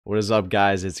What is up,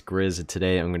 guys? It's Grizz, and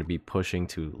today I'm going to be pushing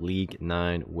to League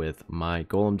 9 with my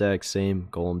Golem deck, same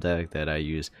Golem deck that I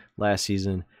used last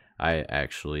season. I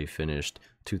actually finished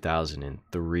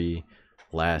 2003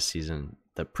 last season.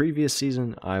 The previous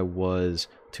season I was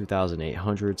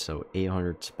 2,800, so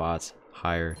 800 spots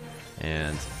higher,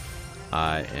 and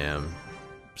I am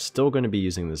still going to be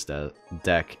using this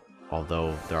deck,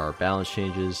 although there are balance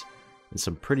changes. And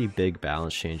some pretty big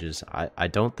balance changes. I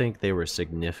don't think they were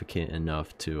significant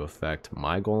enough to affect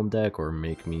my Golem deck or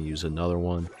make me use another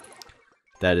one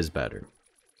that is better.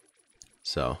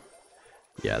 So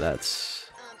yeah, that's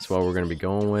what we're going to be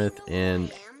going with. And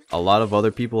a lot of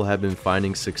other people have been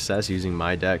finding success using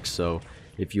my deck, so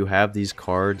if you have these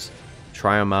cards,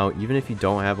 try them out. Even if you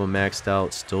don't have them maxed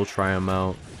out, still try them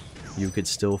out. You could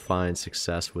still find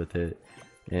success with it.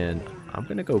 And I'm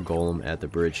going to go Golem at the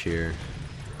bridge here.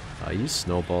 I use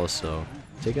Snowball, so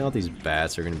taking out these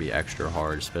bats are going to be extra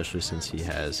hard, especially since he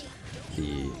has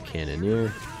the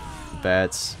Cannoneer.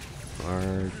 Bats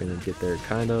are going to get there,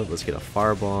 kind of. Let's get a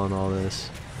Fireball on all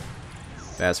this.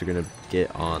 Bats are going to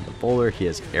get on the bowler. He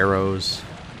has arrows.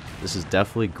 This is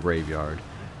definitely Graveyard,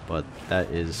 but that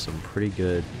is some pretty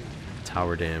good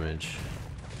tower damage.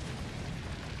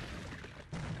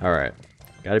 Alright,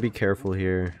 gotta be careful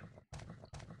here.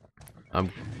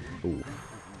 Ooh. Ooh.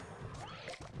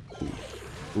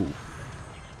 Ooh.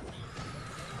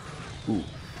 Ooh.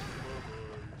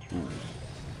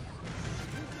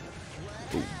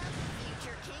 Ooh.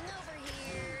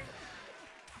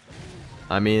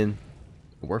 I mean,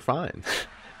 we're fine.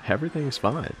 Everything's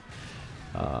fine.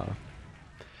 Wow,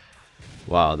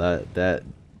 that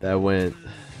went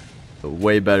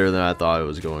way better than I thought it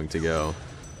was going to go.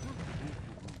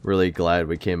 Really glad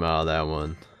we came out of that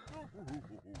one.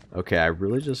 Okay, I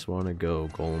really just want to go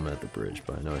Golem at the bridge,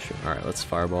 but I know I should. Alright, let's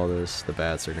Fireball this. The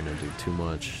bats are going to do too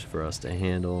much for us to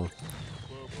handle.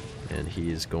 And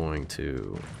he's going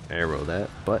to arrow that,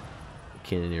 but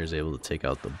Cannoneer is able to take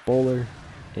out the bowler.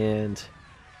 And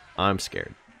I'm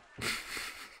scared.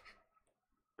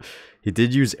 He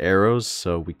did use arrows,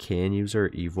 so we can use our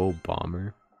Evo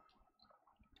Bomber.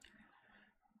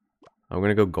 I'm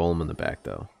going to go Golem in the back,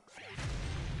 though,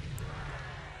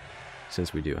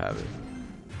 since we do have it.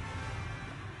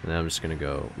 And then I'm just gonna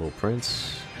go Little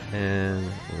Prince, and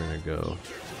we're gonna go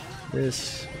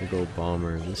this. We'll go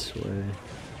Bomber this way,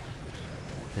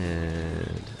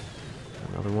 and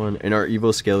another one. And our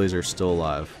Evo Scalies are still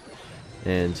alive,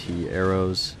 and he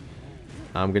arrows.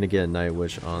 I'm gonna get a Night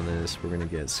Witch on this. We're gonna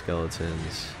get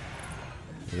skeletons.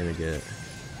 We're gonna get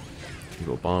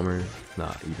Evo Bomber,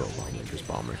 not Evo Bomber, just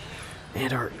Bomber.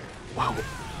 And our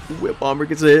Whip Bomber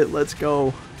gets a hit. Let's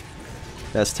go.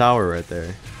 That's tower right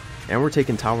there. And we're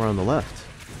taking tower on the left.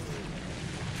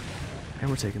 And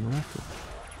we're taking the left.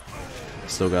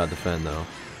 Still gotta defend, though.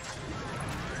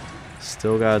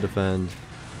 Still gotta defend.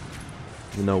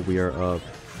 Even though we are up.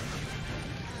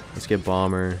 Let's get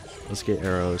Bomber. Let's get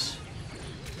arrows.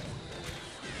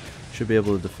 Should be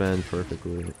able to defend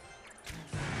perfectly.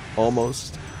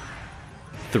 Almost.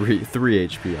 3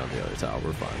 HP on the other tower.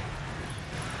 We're fine.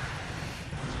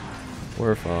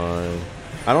 We're fine.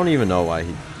 I don't even know why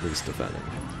he was defending.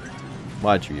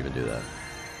 Why'd you even do that?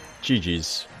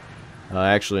 GG's.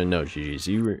 Actually, no, GG's.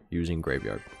 You were using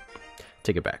Graveyard.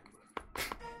 Take it back.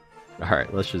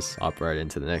 Alright, let's just hop right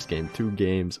into the next game. 2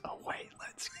 games away.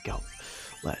 Let's go.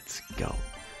 Let's go.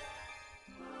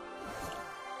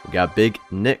 We got Big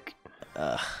Nick.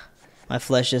 My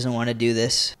flesh doesn't want to do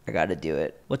this. I gotta do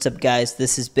it. What's up, guys?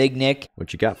 This is Big Nick.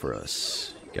 What you got for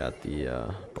us? You got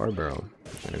the Bar Barrel.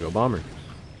 I'm gonna go Bomber.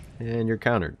 And you're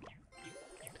countered.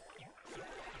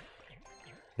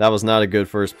 That was not a good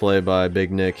first play by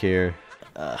Big Nick here.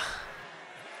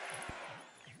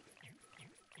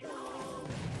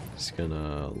 Just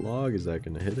gonna log. Is that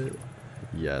gonna hit it?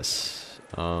 Yes.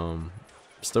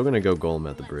 Still gonna go Golem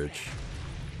at the bridge,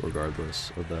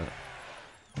 regardless of that.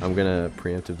 I'm gonna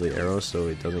preemptively arrow so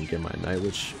it doesn't get my Night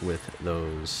Witch with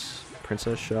those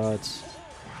princess shots.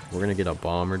 We're gonna get a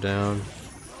Bomber down.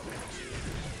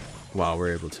 Wow,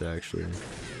 we're able to actually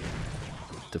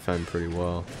defend pretty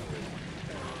well.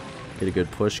 Get a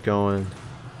good push going.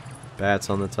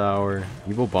 Bats on the tower.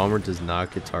 Evo Bomber does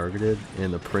not get targeted,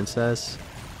 and the princess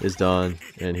is done,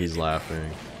 and he's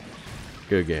laughing.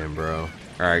 Good game, bro.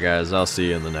 Alright, guys, I'll see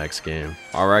you in the next game.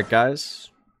 Alright, guys,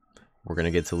 we're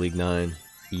gonna get to League 9.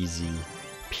 Easy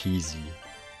peasy.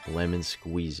 Lemon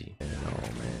squeezy. And oh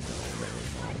man, oh man,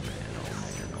 oh man, oh man,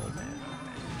 oh man, oh man.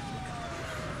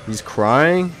 He's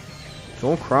crying?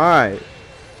 Don't cry.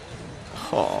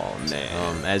 Oh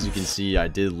man. As you can see, I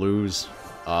did lose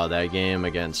that game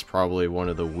against probably one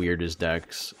of the weirdest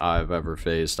decks I've ever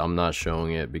faced. I'm not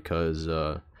showing it because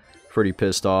Pretty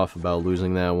pissed off about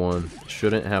losing that one.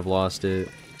 Shouldn't have lost it.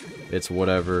 It's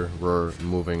whatever. We're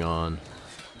moving on.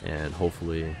 And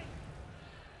hopefully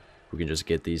we can just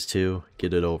get these two,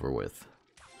 get it over with.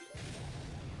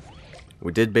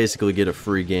 We did basically get a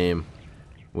free game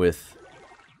with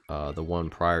the one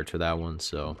prior to that one,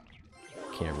 so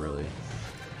can't really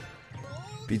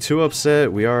be too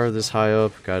upset. We are this high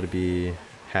up. Got to be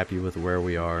happy with where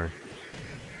we are.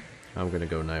 I'm going to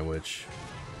go Night Witch.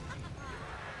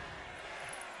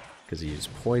 Because he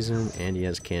used poison and he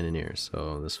has Cannoneer,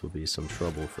 so this will be some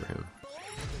trouble for him.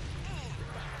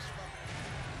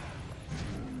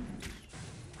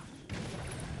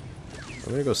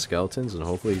 I'm gonna go Skeletons and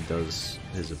hopefully he does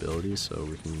his ability so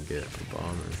we can get a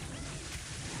bomber.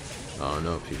 Oh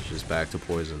nope, he's just back to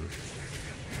poison.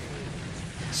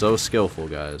 So skillful,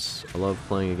 guys. I love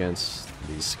playing against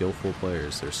these skillful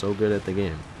players. They're so good at the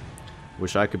game.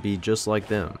 Wish I could be just like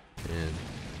them and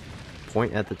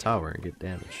point at the tower and get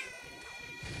damage.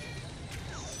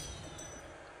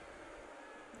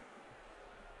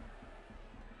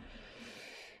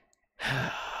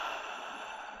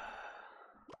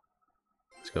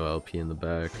 Let's go LP in the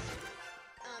back.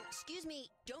 Excuse me,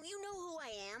 don't you know who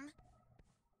I am?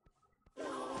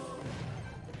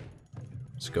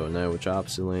 Let's go Night Witch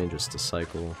opposite lane just to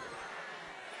cycle.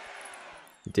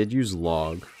 Did use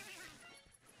log.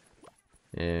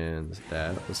 And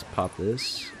that. Let's pop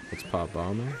this. Let's pop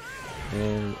bomber.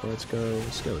 And let's go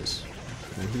Skellies.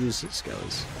 And he uses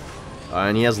Skellies.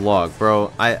 And he has log,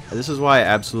 bro. This is why I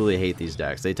absolutely hate these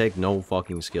decks. They take no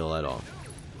fucking skill at all.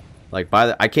 Like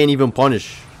I can't even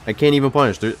punish. I can't even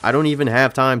punish. I don't even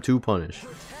have time to punish.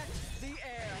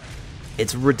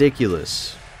 It's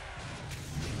ridiculous.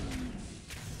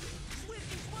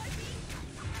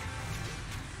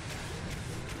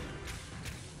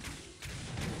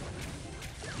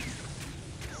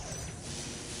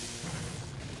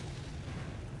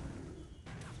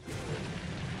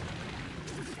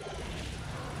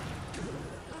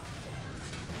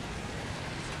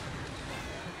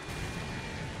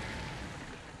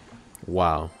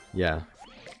 Wow, yeah.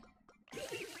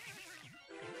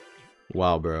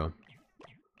 Wow, bro.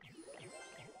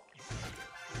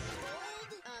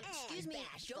 Excuse me,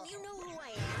 don't you know who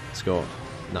I am? Let's go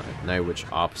Night Witch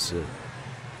opposite.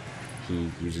 He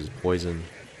uses poison.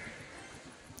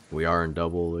 We are in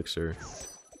double elixir.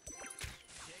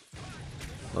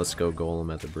 Let's go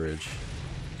Golem at the bridge.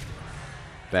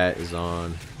 Bat is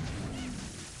on.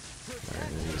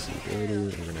 Alright, I'm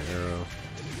gonna arrow.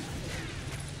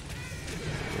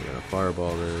 We're gonna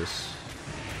fireball this.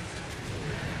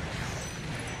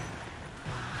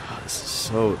 Oh, this is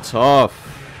so tough.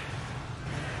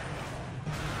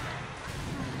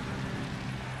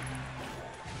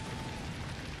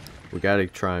 We gotta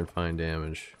try and find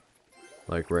damage.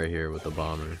 Like right here with the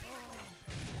bomber.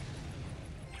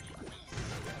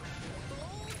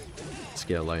 Let's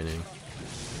get lightning.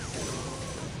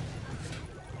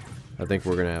 I think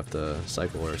we're gonna have to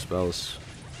cycle our spells.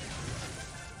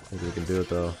 I think we can do it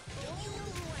though.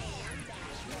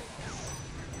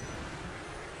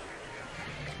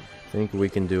 I think we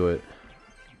can do it.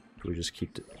 We just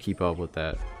keep up with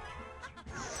that.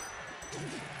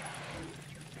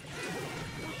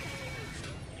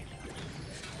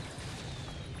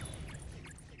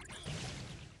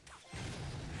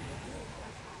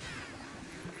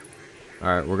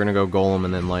 Alright, we're gonna go Golem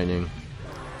and then Lightning.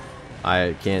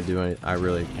 I can't do it. I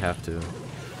really have to.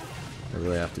 I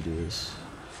really have to do this.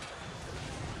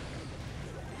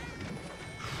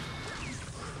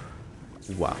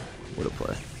 Wow, what a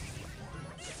play.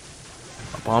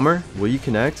 A bomber? Will you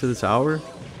connect to the tower?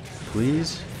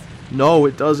 Please? No,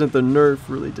 it doesn't. The nerf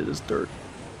really did his dirt.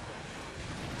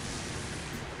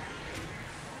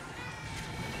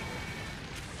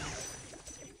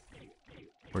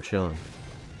 We're chilling.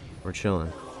 We're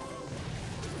chilling.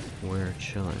 We're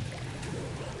chilling.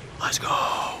 Let's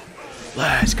go!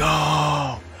 Let's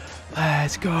go!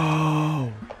 Let's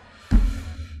go!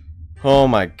 Oh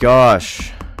my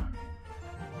gosh.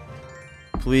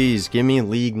 Please, give me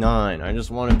League 9. I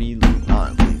just want to be League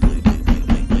 9.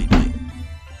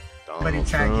 Somebody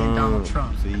tag in Donald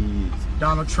Trump. Please.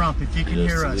 Donald Trump, if you can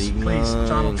hear us, League please. 9.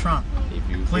 Donald Trump, If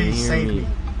you please can save hear me.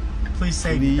 Please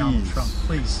save me, Donald Please. Trump.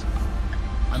 Please.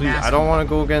 Please, I don't want to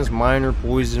go against minor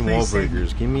poison wall Please save me.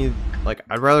 breakers. Give me, like,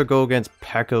 I'd rather go against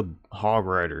P.E.K.K.A. Hog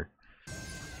Rider.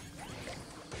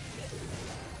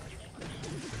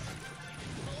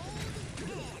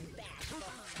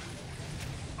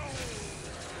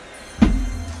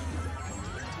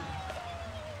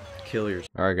 Killers.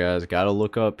 Alright guys, gotta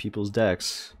look up people's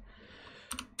decks.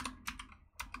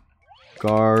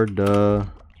 Excuse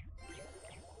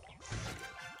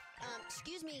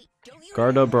me, me, don't you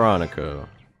Garda Veronica.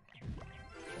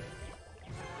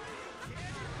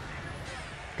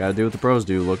 Gotta do what the pros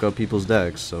do, look up people's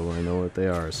decks so I know what they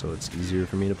are, so it's easier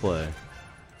for me to play.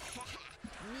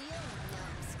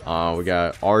 We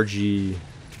got RG,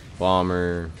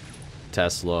 Bomber,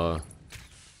 Tesla,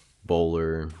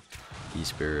 Bowler,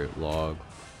 E-Spirit, Log,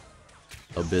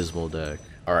 Abysmal deck.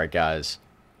 Alright guys,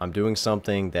 I'm doing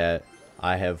something that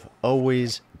I have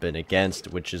always been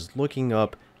against, which is looking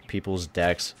up people's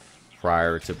decks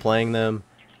prior to playing them,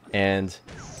 and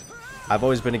I've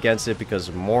always been against it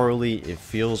because morally it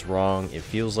feels wrong, it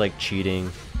feels like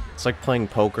cheating. It's like playing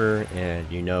poker and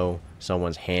you know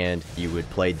someone's hand you would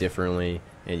play differently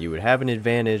and you would have an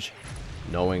advantage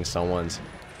knowing someone's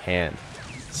hand.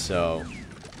 So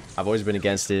I've always been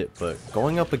against it, but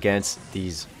going up against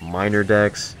these minor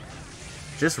decks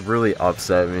just really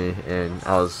upset me, and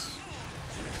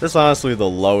this is honestly the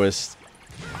lowest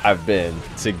I've been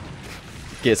to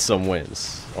get some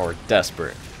wins, or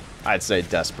desperate. I'd say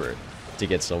desperate to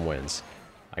get some wins.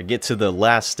 I get to the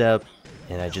last step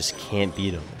and I just can't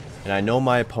beat them. And I know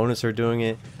my opponents are doing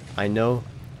it. I know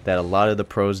that a lot of the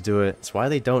pros do it. It's why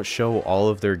they don't show all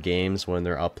of their games when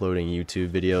they're uploading YouTube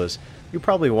videos. You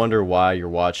probably wonder why you're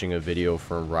watching a video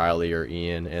from Riley or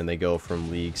Ian and they go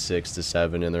from League 6 to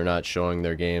 7 and they're not showing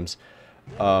their games,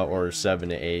 or 7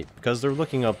 to 8, because they're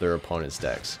looking up their opponent's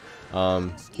decks.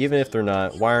 Even if they're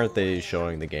not, why aren't they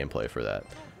showing the gameplay for that?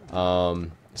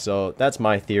 So that's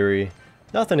my theory.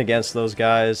 Nothing against those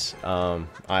guys.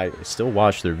 I still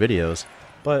watch their videos,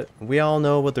 but we all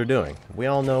know what they're doing. We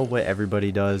all know what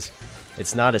everybody does.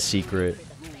 It's not a secret,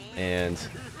 and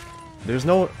there's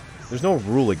no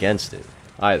rule against it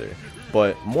either.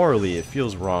 But morally, it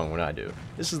feels wrong when I do.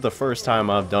 This is the first time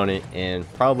I've done it in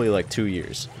probably like 2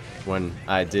 years. When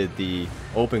I did the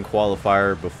open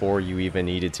qualifier before you even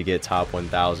needed to get top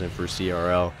 1000 for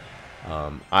CRL,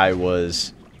 I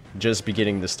was just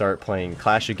beginning to start playing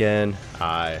Clash again.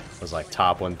 I was like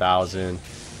top 1000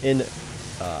 in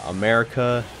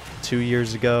America 2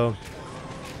 years ago,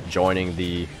 joining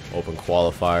the open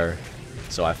qualifier,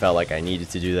 so I felt like I needed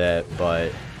to do that,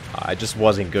 but I just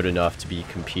wasn't good enough to be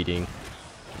competing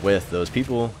with those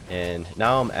people, and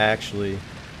now I'm actually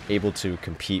able to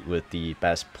compete with the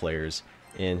best players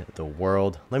in the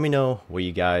world. Let me know what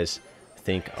you guys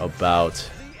think about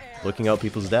looking up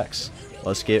people's decks.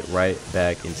 Let's get right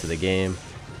back into the game.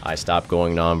 I stop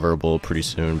going nonverbal pretty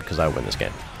soon because I win this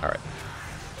game. Alright.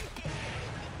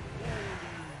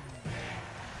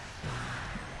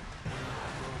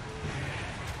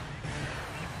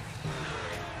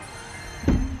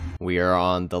 We are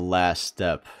on the last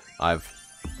step. I've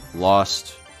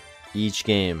lost each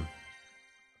game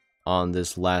on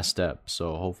this last step,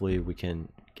 so hopefully we can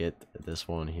get this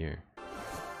one here.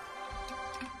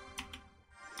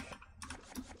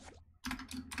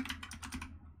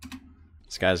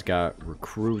 This guy's got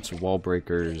recruits, wall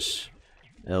breakers,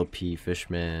 LP,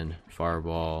 fishman,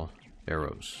 fireball,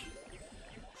 arrows.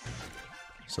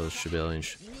 So it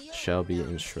shall be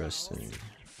interesting.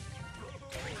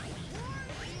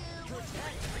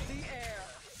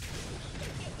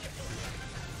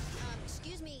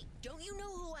 Excuse me, don't you know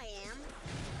who I am?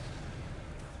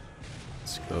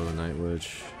 Let's go, Night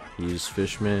Witch. Use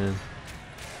fishman.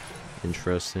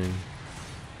 Interesting.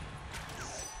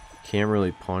 Can't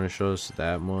really punish us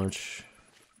that much.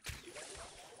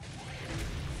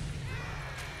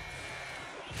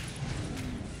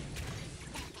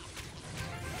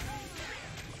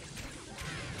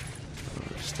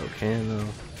 Still can though.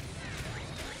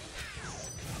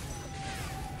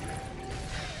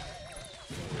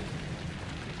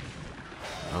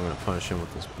 I'm gonna punish him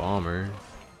with this bomber.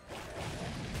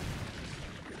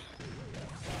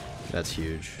 That's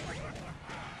huge.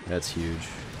 That's huge.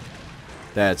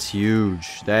 That's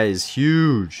huge. That is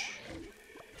huge.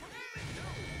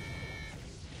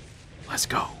 Let's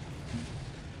go.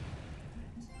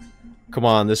 Come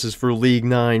on, this is for League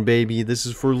 9, baby. This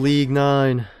is for League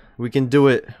 9. We can do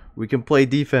it. We can play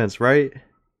defense, right?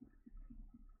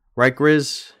 Right,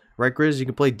 Grizz? Right, Grizz? You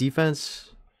can play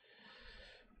defense?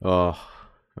 Oh,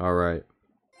 alright.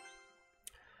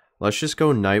 Let's just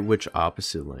go Night Witch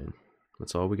opposite lane.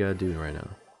 That's all we gotta do right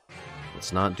now.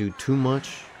 Let's not do too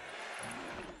much.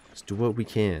 Let's do what we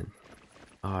can.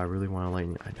 Oh, I really want to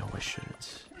lightning. I know I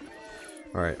shouldn't.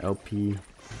 Alright, LP.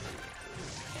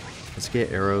 Let's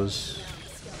get arrows.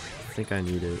 I think I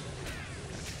need it.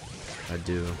 I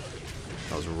do.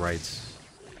 I was right.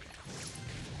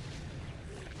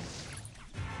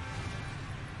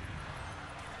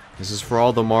 This is for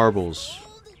all the marbles.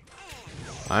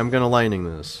 I'm gonna lightning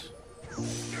this.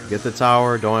 Get the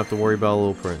tower, don't have to worry about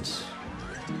Little Prince.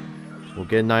 We'll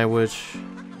get Night Witch.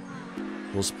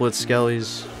 We'll split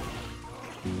skellies.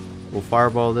 We'll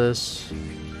fireball this.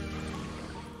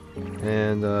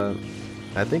 And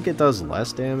I think it does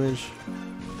less damage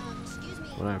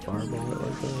when I fireball it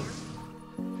like that.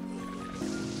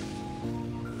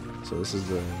 So this is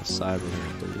the side we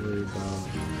have to worry about.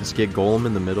 Let's get Golem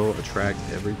in the middle, attract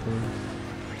everything.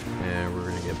 And we're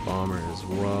gonna get Bomber as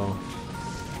well.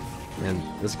 And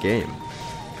this game,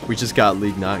 we just got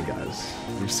League 9, guys.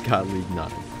 We just got League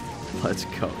 9. Let's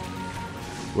go.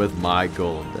 With my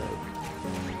Golem deck.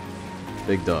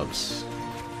 Big dubs.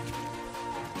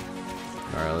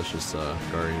 Alright, let's just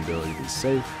Guardian ability be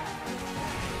safe.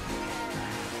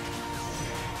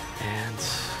 And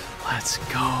let's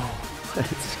go.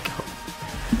 Let's go.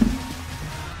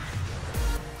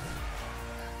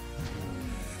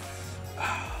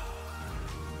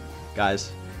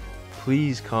 Guys,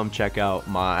 please come check out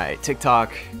my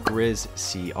TikTok,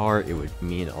 GrizzCR. It would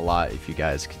mean a lot if you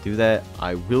guys could do that.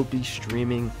 I will be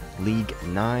streaming League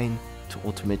 9 to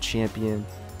Ultimate Champion.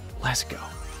 Let's go.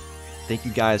 Thank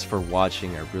you guys for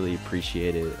watching. I really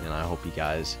appreciate it, and I hope you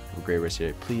guys have a great rest of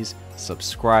your day. Please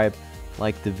subscribe,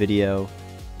 like the video,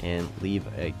 and leave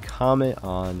a comment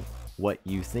on what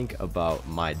you think about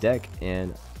my deck,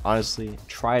 and honestly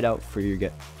try it out for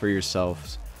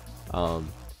yourselves.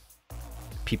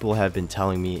 People have been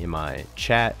telling me in my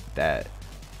chat that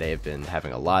they have been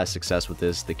having a lot of success with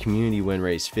this. The community win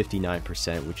rate is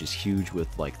 59%, which is huge with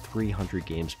like 300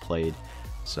 games played.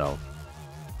 So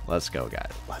let's go,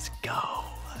 guys. Let's go.